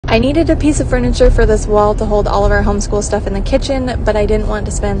I needed a piece of furniture for this wall to hold all of our homeschool stuff in the kitchen, but I didn't want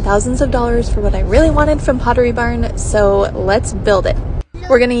to spend thousands of dollars for what I really wanted from Pottery Barn, so let's build it.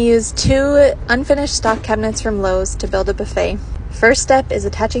 We're going to use 2 unfinished stock cabinets from Lowe's to build a buffet. First step is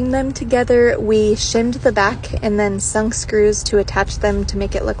attaching them together. We shimmed the back and then sunk screws to attach them to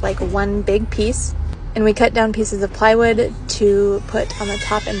make it look like one big piece. And we cut down pieces of plywood to put on the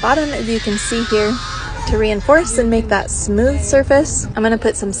top and bottom, as you can see here, to reinforce and make that smooth surface. I'm going to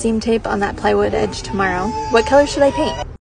put some seam tape on that plywood edge tomorrow. What color should I paint?